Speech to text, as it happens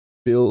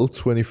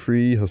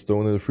Bill23 has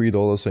donated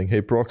 $3 saying,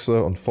 "Hey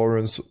Broxah, on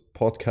Foreign's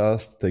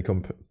podcast,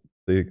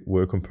 they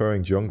were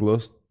comparing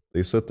junglers.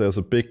 They said there's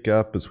a big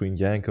gap between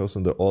Jankos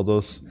and the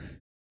others,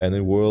 and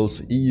in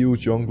Worlds, EU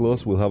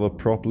junglers will have a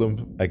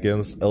problem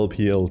against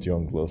LPL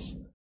junglers.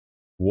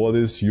 What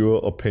is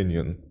your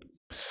opinion?"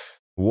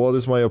 What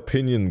is my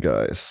opinion,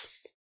 guys?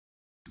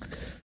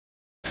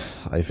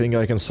 I think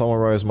I can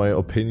summarize my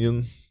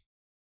opinion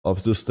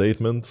of this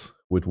statement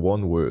with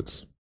one word.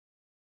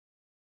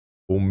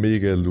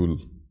 Omega lul.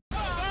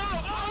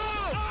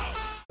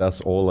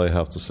 That's all I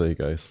have to say,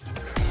 guys.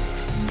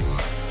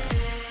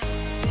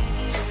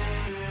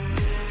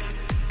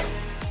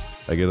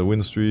 I get a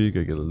win streak,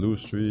 I get a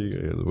lose streak, I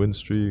get a win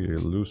streak, I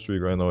get a lose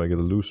streak. Right now I get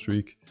a lose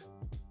streak.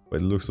 By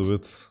the looks of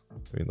it.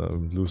 I mean,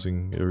 I'm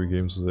losing every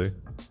game today.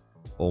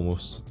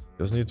 Almost.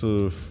 Just need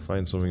to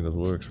find something that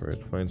works,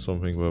 right? Find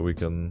something where we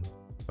can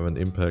have an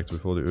impact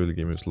before the early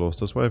game is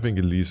lost. That's why I think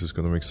Elise is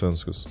gonna make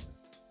sense, because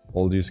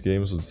all these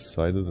games are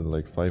decided in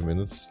like 5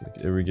 minutes.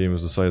 Like every game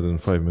is decided in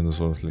 5 minutes,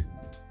 honestly.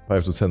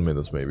 5 to 10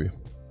 minutes maybe.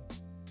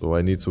 So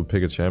I need to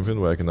pick a champion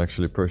where I can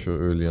actually pressure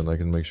early and I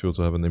can make sure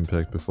to have an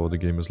impact before the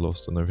game is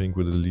lost. And I think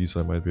with Elise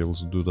I might be able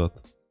to do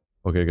that.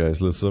 Okay guys,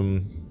 let's are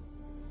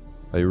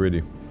you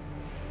ready?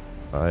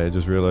 I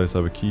just realized I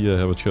have a key, I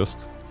have a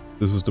chest.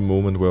 This is the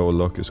moment where our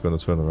luck is gonna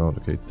turn around,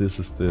 okay? This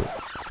is the...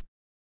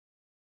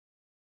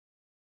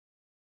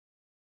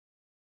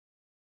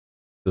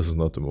 This is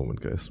not the moment,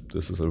 guys.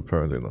 This is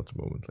apparently not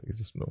the moment, like,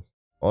 just no.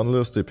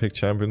 Unless they pick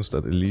champions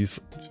that Elise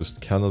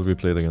just cannot be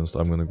played against,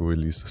 I'm gonna go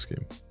Elise this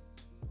game.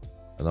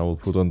 And I will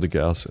put on the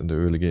gas in the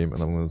early game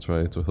and I'm gonna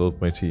try to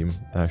help my team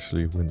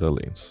actually win their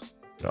lanes.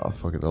 Ah,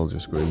 fuck it, I'll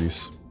just go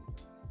Elise.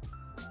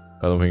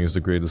 I don't think it's the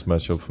greatest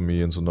matchup for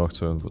me into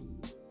Nocturne, but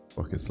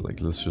fuck it,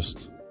 like, let's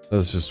just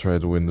try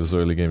to win this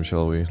early game,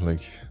 shall we?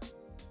 Like,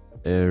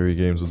 every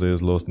game today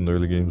is lost in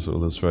early game, so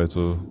let's try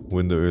to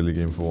win the early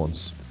game for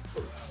once.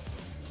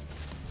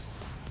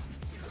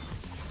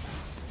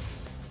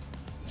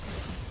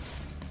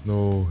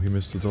 No, he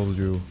missed the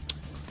W.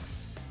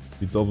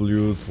 He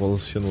W'd while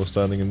Shin was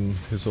standing in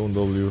his own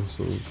W,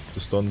 so the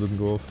stun didn't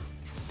go off.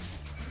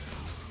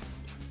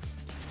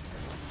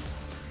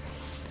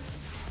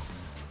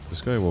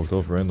 This guy walked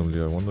off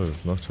randomly, I wonder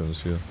if Nocturne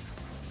is here.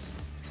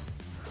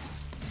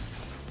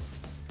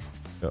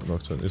 Yeah,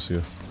 Nocturne is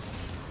here.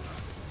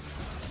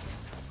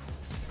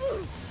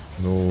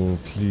 No,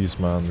 please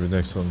man,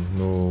 Renekton,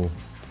 no.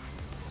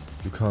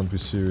 You can't be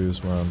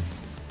serious, man.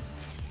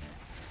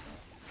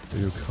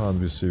 You can't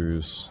be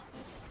serious.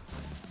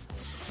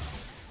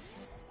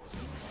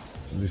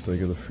 At least I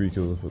get a free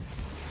kill, but...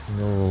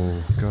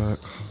 No, god,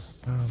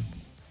 man.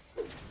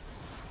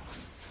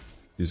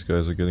 These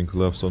guys are getting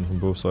collapsed on from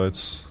both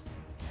sides.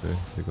 Okay,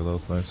 they got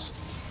out, nice.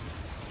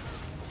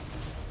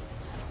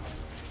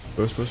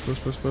 Burst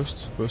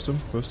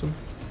him.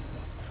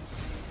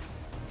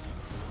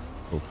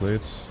 Go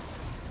plates.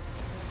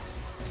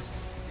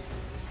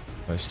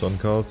 Nice stun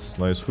card,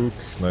 nice hook,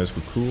 nice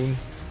cocoon.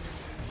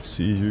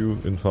 See you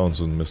in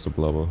fountain, Mr.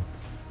 Blubber.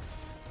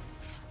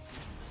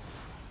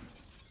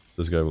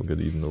 This guy will get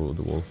eaten over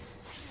the wall.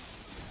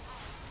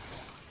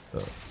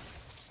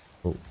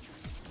 Oh.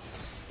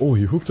 Oh,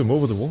 he hooked him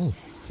over the wall.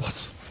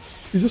 What?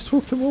 He just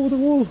hooked him over the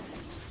wall.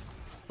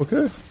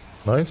 Okay,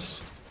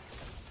 nice.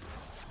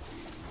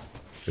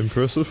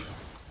 Impressive.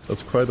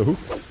 That's quite a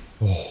hook.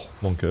 Oh,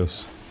 monk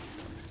ass.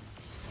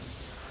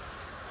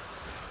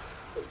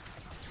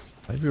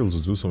 I'd be able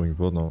to do something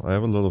but now. I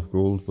have a lot of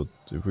gold, but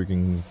if we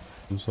can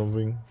do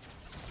something,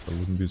 that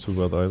wouldn't be too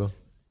bad either.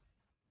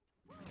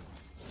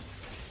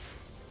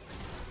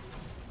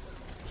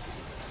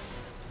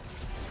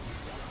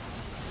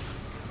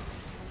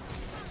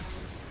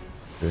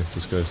 Okay,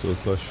 this guy's still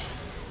flash.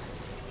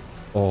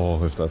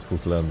 Oh, if that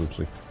hook landed,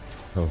 like,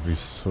 that would be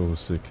so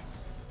sick.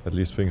 At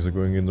least things are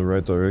going in the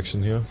right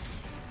direction here.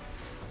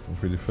 I'm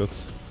pretty fit.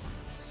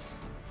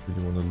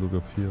 Really want to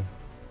look up here.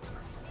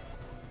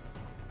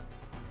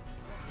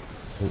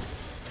 Oh.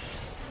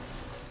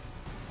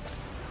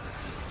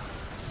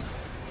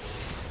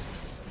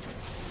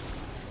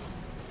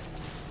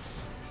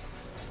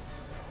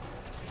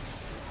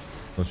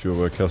 Not sure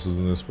where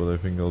Cassidy is, but I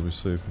think I'll be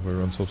safe if I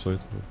run topside.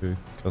 Okay,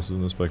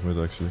 Cassidy is back mid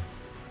actually.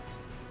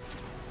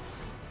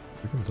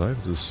 We can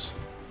dive this.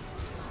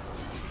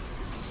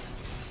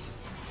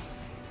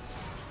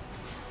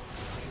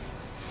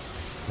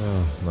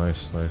 Oh,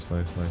 nice.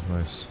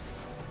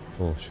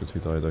 Oh shit, he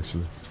died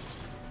actually.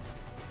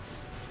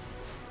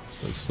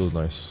 That's still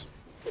nice.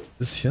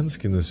 This Shen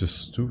skin is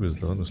just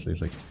stupid, honestly.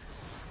 Like,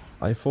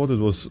 I thought it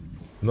was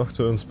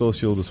Nocturne spell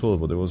shield as well,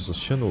 but it was a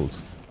Shen ult.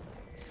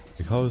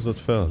 Like, how is that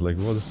fair? Like,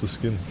 what is the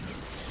skin?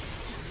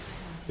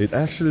 It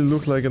actually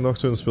looked like a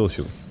Nocturne spell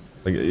shield.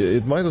 Like,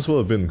 it might as well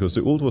have been, because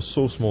the ult was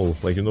so small.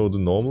 Like, you know, the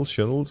normal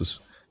Shen ult is...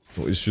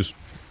 You know, it's just...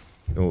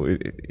 You know,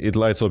 it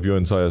lights up your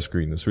entire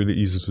screen. It's really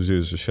easy to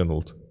use a Shen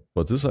ult.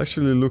 But this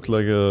actually looked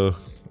like a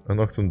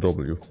Nocturne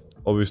W.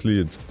 Obviously,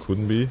 it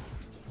couldn't be,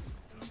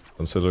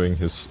 considering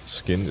his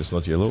skin is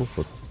not yellow,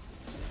 but...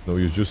 No,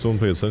 you just don't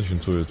pay attention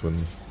to it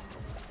when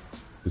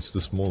it's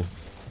this small.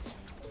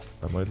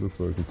 I might look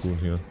for a cocoon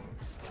here.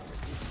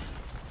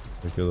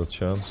 I get a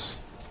chance.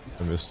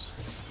 I missed.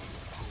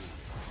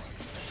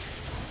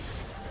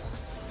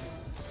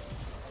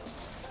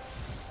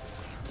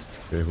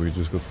 Okay, we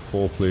just got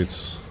 4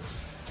 plates.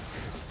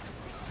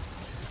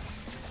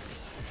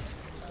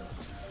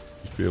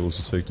 Should be able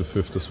to take the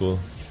 5th as well.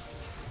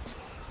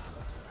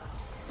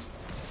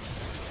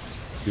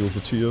 Heal the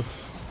TF.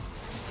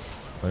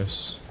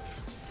 Nice.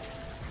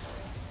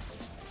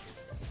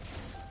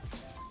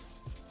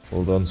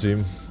 Well done,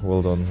 team.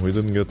 Well done. We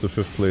didn't get the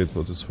 5th plate,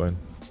 but it's fine.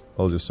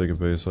 I'll just take a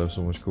base. I have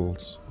so much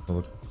gold.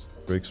 Another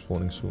break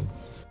spawning soon.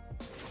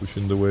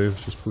 Pushing the wave.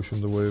 Just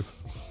pushing the wave.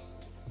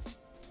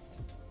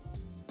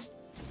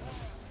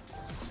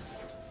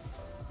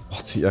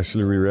 What? He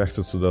actually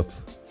reacted to that.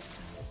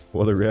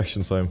 What a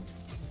reaction time.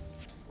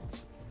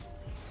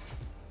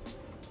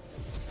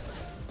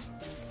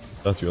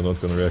 That you're not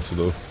gonna react to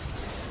though.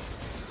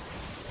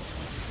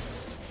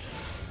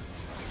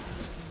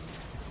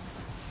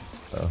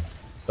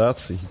 That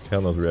he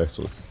cannot react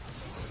to.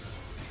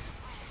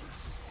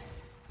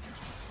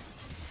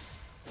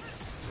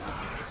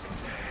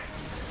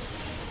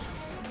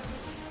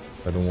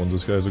 I don't want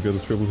this guy to get a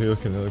triple here.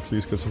 Can I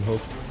please get some help?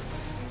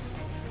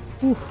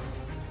 Whew.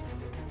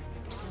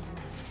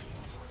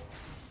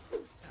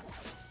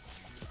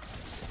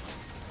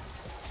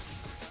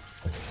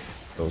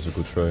 That was a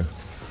good try.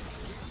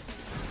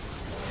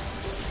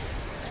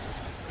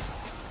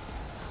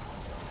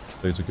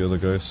 Stay together,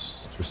 guys.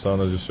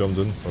 Tristana just jumped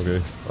in.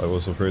 Okay, I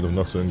was afraid of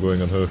Nocturne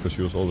going on her because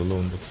she was all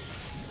alone, but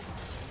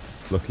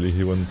luckily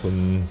he went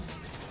on,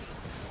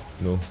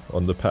 you know,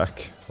 on the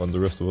pack, on the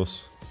rest of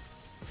us.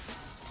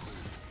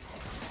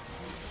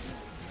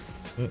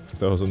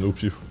 That was an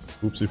oopsie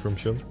from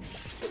Shen.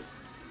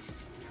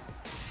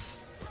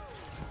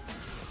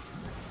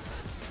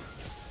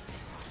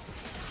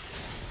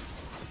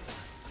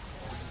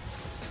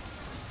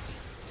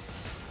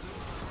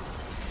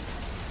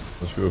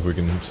 Not sure if we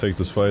can take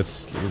this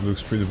fight. It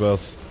looks pretty bad.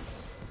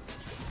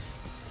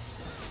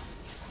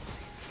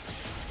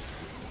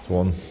 It's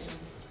 1.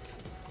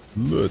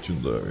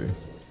 Legendary.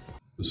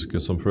 Just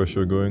get some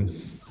pressure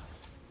going.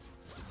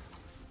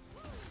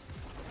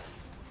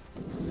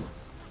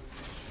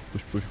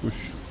 Push, push,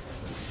 push.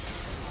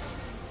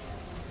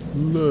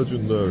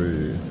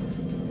 Legendary.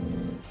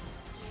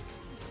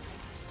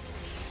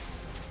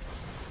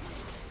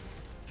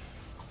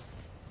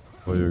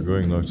 Where are you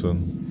going,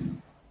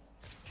 Nocturne?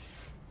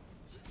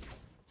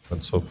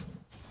 That's up.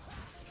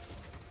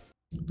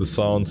 The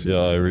sound,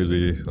 yeah,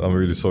 I'm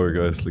really sorry,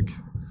 guys. Like,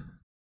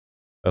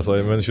 as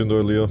I mentioned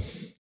earlier,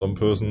 some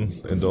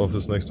person in the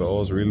office next to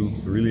ours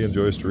really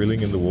enjoys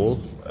drilling in the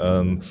wall,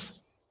 and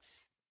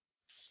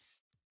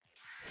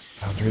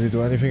I can't really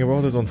do anything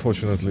about it,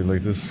 unfortunately.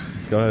 Like, this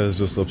guy is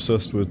just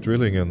obsessed with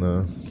drilling, and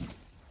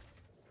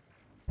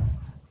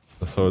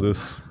that's how it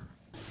is.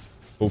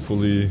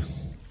 Hopefully,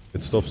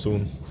 it stops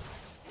soon.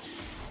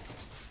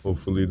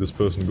 Hopefully, this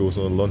person goes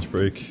on a lunch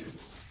break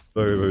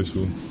very, very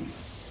soon.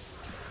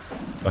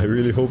 I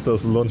really hope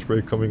there's a lunch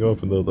break coming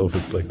up in that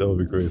office. Like, that would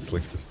be great.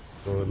 Like, just,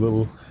 you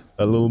know,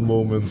 a little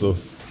moment of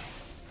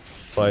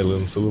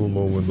silence, a little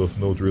moment of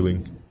no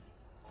drilling.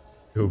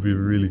 It would be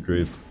really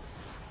great.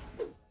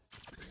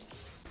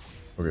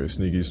 Okay,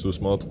 Sneaky's too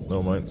smart.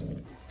 Never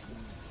mind.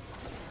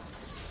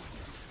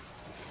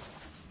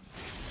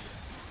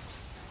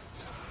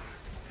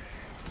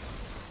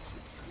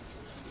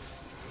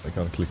 I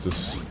can't click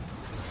this.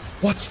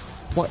 What?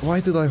 Why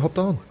did I hop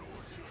down?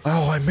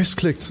 Oh, I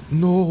misclicked.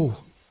 No.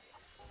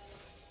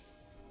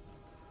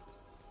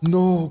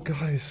 No,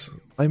 guys.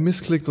 I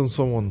misclicked on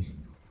someone.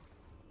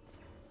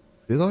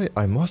 Did I?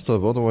 I must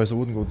have, otherwise I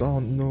wouldn't go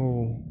down.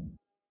 No.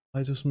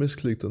 I just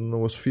misclicked and I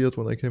was feared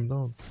when I came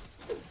down.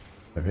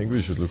 I think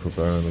we should look for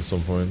Baron at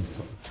some point.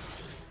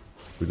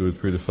 We do it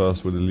pretty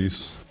fast with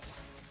Elise.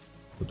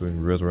 We're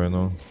doing red right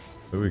now.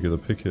 Maybe we get a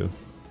pick here.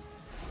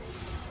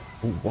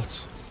 Oh,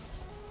 what?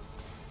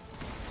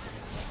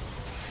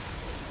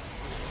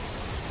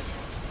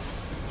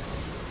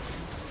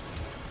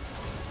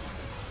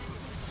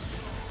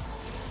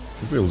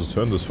 Should be able to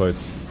turn this fight.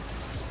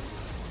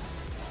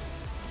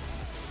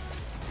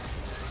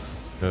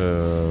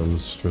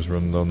 Let's just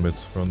run down mid,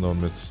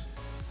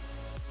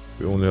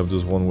 We only have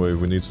this one wave,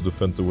 we need to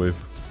defend the wave.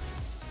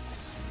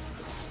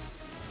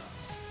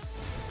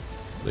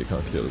 They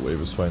can't clear the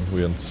wave, it's fine,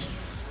 we end.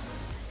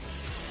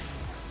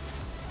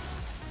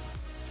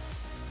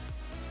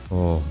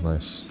 Oh,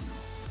 nice.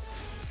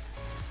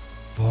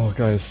 Oh,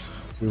 guys,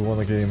 we won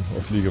a game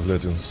of League of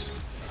Legends.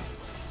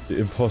 The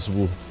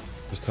impossible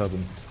just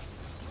happened.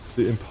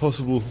 The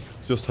impossible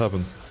just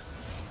happened.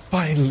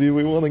 Finally,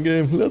 we won a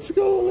game. Let's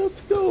go, let's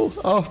go.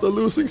 After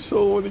losing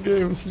so many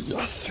games.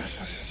 Yes, yes, yes,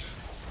 yes.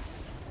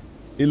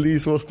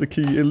 Elise was the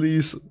key.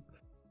 Elise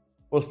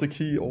was the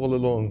key all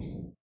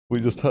along.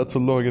 We just had to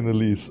log in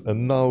Elise,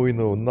 and now we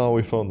know. Now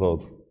we found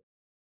out.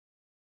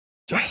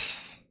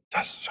 Yes,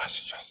 yes,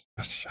 yes, yes,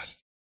 yes,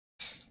 yes.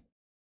 Yes.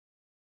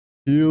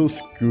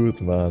 Feels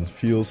good, man.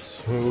 Feels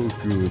so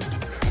good.